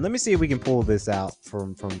 and let me see if we can pull this out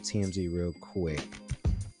from TMZ real quick.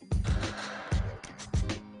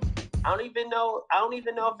 I don't even know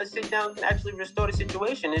if a sit down can actually restore the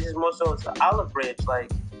situation. It's just more so it's an olive branch.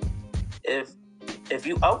 Like, if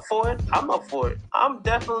you up for it, I'm up for it. I'm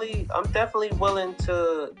definitely willing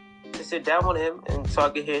to sit down with him and so I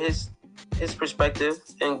can hear his perspective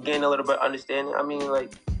and gain a little bit of understanding. I mean,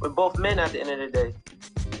 like, we're both men at the end of the day.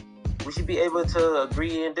 We should be able to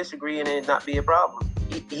agree and disagree and it not be a problem.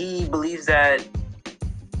 He believes that,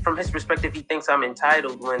 from his perspective, he thinks I'm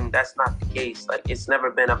entitled when that's not the case. Like, it's never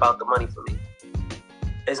been about the money for me.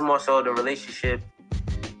 It's more so the relationship,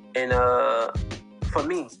 and for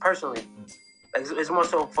me personally, like, it's more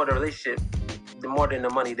so for the relationship, more than the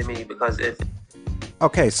money to me. Because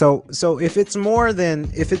okay, so if it's more than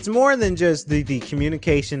just the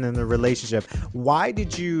communication and the relationship, why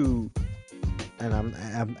did you? And I'm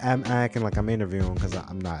acting like I'm interviewing because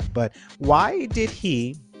I'm not. But why did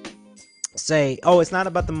he say, "Oh, it's not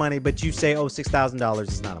about the money," but you say, "Oh, $6,000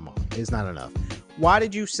 is not it's not enough"? Why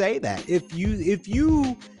did you say that? If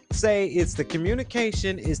you say it's the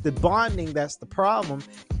communication, it's the bonding that's the problem,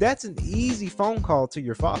 that's an easy phone call to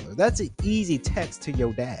your father. That's an easy text to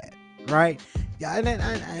your dad, right? Yeah,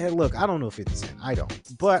 and look, I don't know 50 Cent. I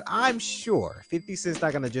don't. But I'm sure 50 Cent's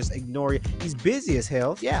not going to just ignore you. He's busy as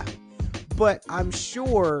hell, yeah. But I'm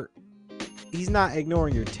sure he's not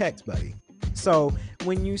ignoring your text, buddy. So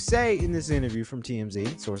when you say in this interview from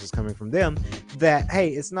TMZ, sources coming from them, that, hey,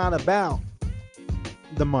 it's not about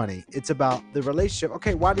the money, it's about the relationship.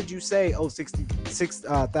 Okay, why did you say, oh,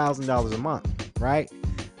 $66,000 a month, right?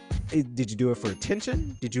 Did you do it for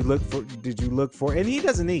attention? Did you look for, and he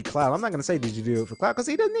doesn't need clout. I'm not going to say, did you do it for clout? Because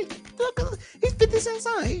he doesn't need, he's 50 Cent's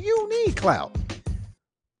son. You need clout.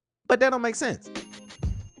 But that don't make sense.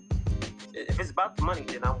 If it's about the money,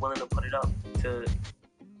 then I'm willing to put it up to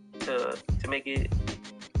make at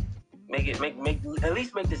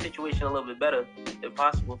least make the situation a little bit better if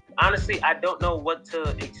possible. Honestly, I don't know what to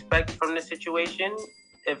expect from the situation.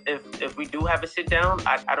 If we do have a sit down,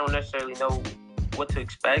 I don't necessarily know what to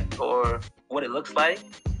expect or what it looks like.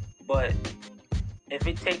 But if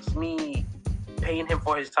it takes me paying him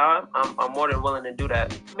for his time, I'm more than willing to do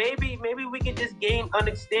that. Maybe we can just gain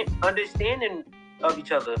understanding of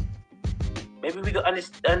each other. Maybe we could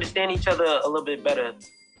understand each other a little bit better.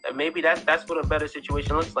 And maybe that's what a better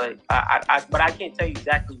situation looks like. But I can't tell you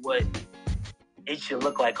exactly what it should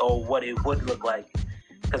look like or what it would look like.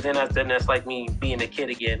 Because then that's like me being a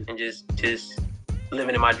kid again and just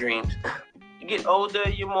living in my dreams. You get older,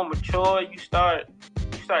 you're more mature, you start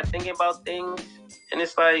thinking about things, and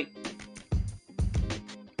it's like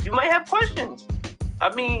you might have questions.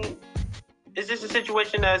 I mean, it's just a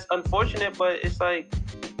situation that's unfortunate, but it's like,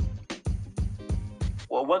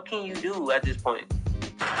 well, what can you do at this point?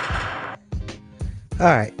 All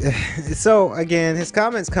right. So again, his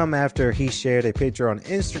comments come after he shared a picture on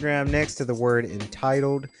Instagram next to the word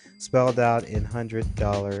entitled, spelled out in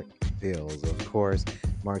 $100 bills. Of course,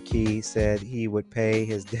 Marquis said he would pay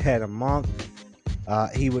his dad a month.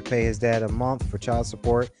 For child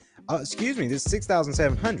support. Excuse me, this is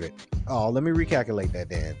 $6,700. Oh, let me recalculate that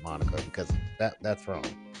then, Monica, because that's wrong.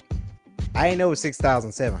 I ain't know it was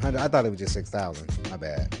 6,700. I thought it was just 6,000.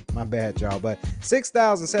 My bad, y'all. But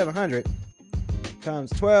 6,700 times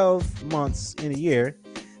 12 months in a year.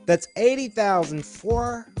 That's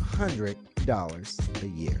 $80,400 a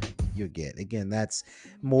year you get. Again, that's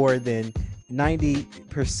more than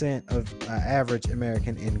 90% of average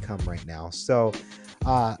American income right now. So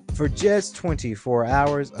for just 24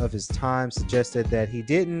 hours of his time, suggested that he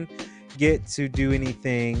didn't get to do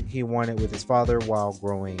anything he wanted with his father while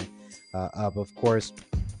growing up. Of course,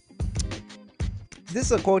 this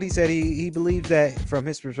is a quote he said. He believes that from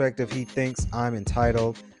his perspective, he thinks I'm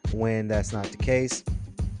entitled when that's not the case.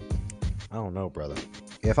 I don't know, brother.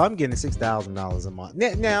 If I'm getting $6,000 a month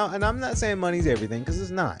now, and I'm not saying money's everything, because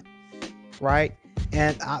it's not, right?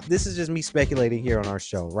 And this is just me speculating here on our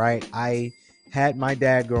show, right? I had my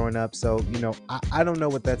dad growing up, so I don't know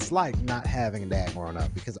what that's like not having a dad growing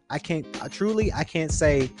up, because I can't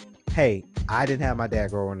say, hey, I didn't have my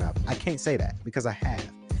dad growing up. I can't say that because I have.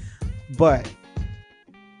 But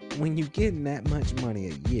when you're getting that much money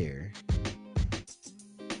a year,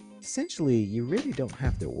 essentially you really don't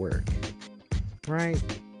have to work, right?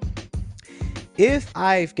 If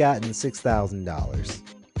I've gotten $6,000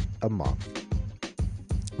 a month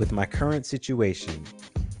with my current situation,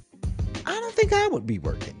 I don't think I would be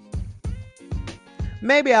working.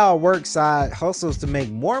 Maybe I'll work side hustles to make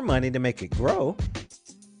more money to make it grow.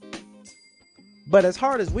 But as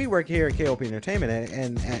hard as we work here at KOP Entertainment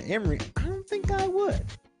and at Emory, I don't think I would.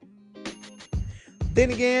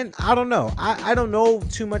 Then again, I don't know. I don't know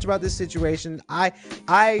too much about this situation. I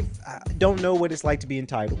don't know what it's like to be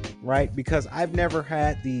entitled, right? Because I've never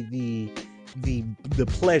had the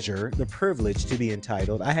pleasure, the privilege to be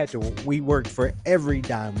entitled. We worked for every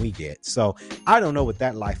dime we get. So I don't know what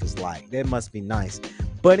that life is like. That must be nice.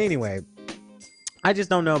 But anyway, I just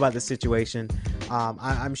don't know about the situation.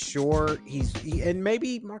 I'm sure and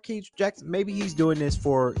maybe Marquise Jackson, maybe he's doing this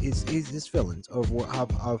for his feelings of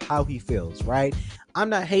how he feels, right? I'm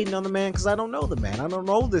not hating on the man because I don't know the man. I don't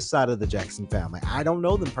know this side of the Jackson family. I don't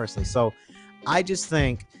know them personally. So I just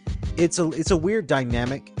think it's a weird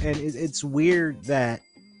dynamic, and it's weird that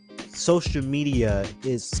social media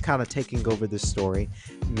is kind of taking over this story.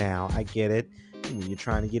 Now, I get it. When you're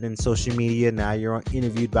trying to get in social media, now you're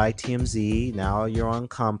interviewed by TMZ, now you're on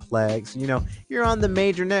Complex, you're on the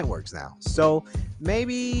major networks now. So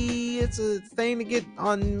maybe it's a thing to get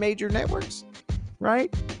on major networks,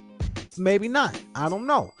 right? Maybe not. I don't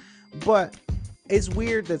know. But it's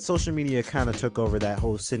weird that social media kind of took over that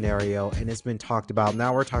whole scenario, and it's been talked about.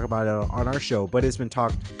 Now we're talking about it on our show, but it's been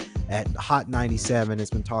talked at Hot 97. It's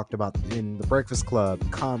been talked about in the Breakfast Club,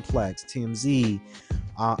 Complex, TMZ,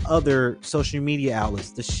 other social media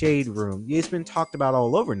outlets, the Shade Room. It's been talked about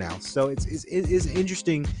all over now. So it's an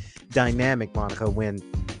interesting dynamic, Monica, when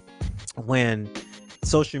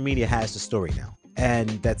social media has the story now, and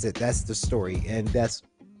that's it. That's the story, and that's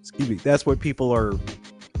what people are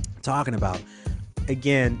talking about.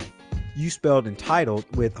 Again, you spelled entitled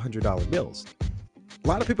with $100 bills. A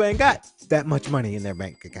lot of people ain't got that much money in their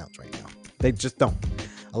bank accounts right now. They just don't.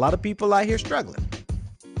 A lot of people out here struggling,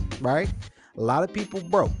 right? A lot of people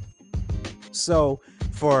broke. So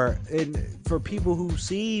for people who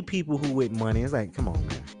see people who with money, it's like, come on,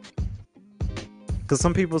 man. Because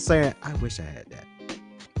some people saying, I wish I had that.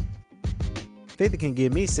 If they can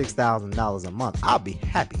give me $6,000 a month, I'll be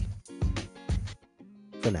happy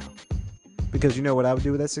for now. Because you know what I would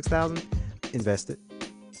do with that $6,000? Invest it.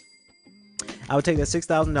 I would take that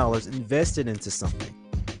 $6,000, invest it into something.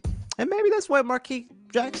 And maybe that's what Marquise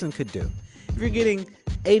Jackson could do. If you're getting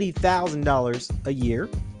 $80,000 a year,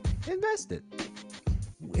 invest it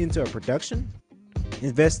into a production,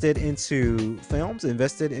 invest it into films,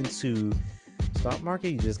 invest it into stock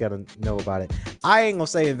market. You just got to know about it. I ain't gonna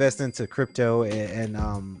say invest into crypto and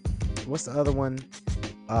what's the other one?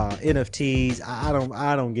 NFTs.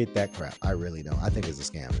 I don't get that crap. I really don't. I think it's a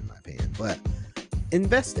scam in my opinion. But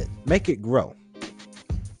invest it, make it grow.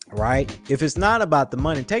 Right? If it's not about the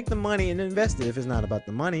money, take the money and invest it. If it's not about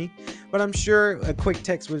the money, but I'm sure a quick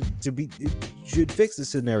text should fix the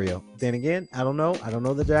scenario. Then again, I don't know. I don't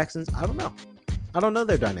know the Jacksons. I don't know. I don't know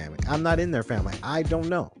their dynamic. I'm not in their family. I don't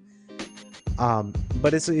know.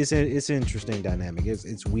 But it's an interesting dynamic.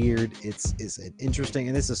 It's weird. It's an interesting,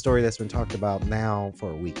 and it's a story that's been talked about now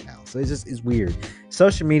for a week now. So it's weird.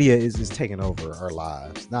 Social media is taking over our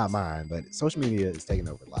lives. Not mine, but social media is taking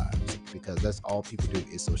over lives because that's all people do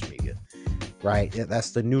is social media, right?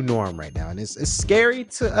 That's the new norm right now, and it's scary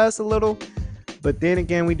to us a little. But then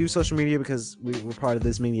again, we do social media because we're part of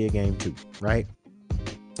this media game too, right?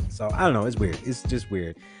 So I don't know. It's weird. It's just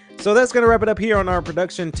weird. So that's going to wrap it up here on our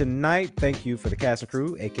production tonight. Thank you for the cast and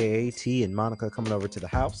crew, aka T and Monica, coming over to the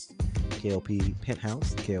house, KLP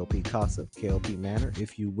Penthouse, KLP Casa, KLP Manor,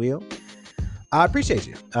 if you will. I appreciate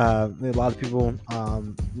you. A lot of people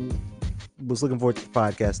was looking forward to the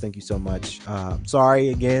podcast. Thank you so much. Sorry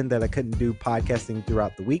again that I couldn't do podcasting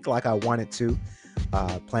throughout the week like I wanted to.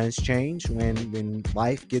 Plans change when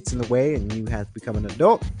life gets in the way and you have to become an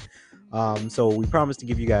adult. So we promise to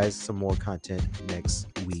give you guys some more content next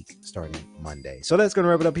week starting Monday. So that's going to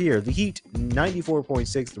wrap it up here. The Heat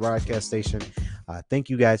 94.6, the broadcast station. Thank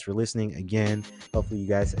you guys for listening again. Hopefully you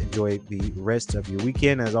guys enjoy the rest of your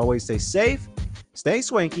weekend. As always, stay safe, stay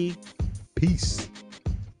swanky. Peace.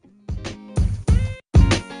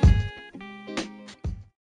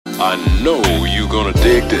 I know you're gonna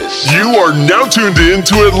dig this. You are now tuned in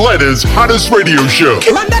to Atlanta's hottest radio show.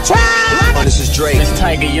 This is Drake. This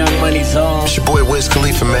Tiger Young Money's on. It's your boy Wiz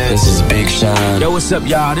Khalifa, man. This is Big Sean. Yo, what's up,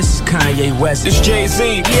 y'all? This is Kanye West. This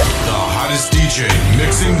Jay-Z. The hottest DJ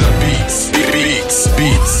mixing the beats.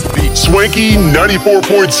 Swanky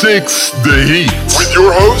 94.6, The Heat. With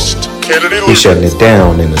your host, Kennedy We're Lucas. shutting it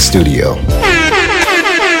down in the studio.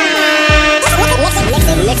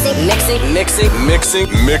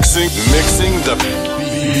 Mixing the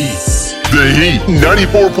beats. The Heat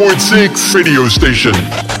 94.6 radio station.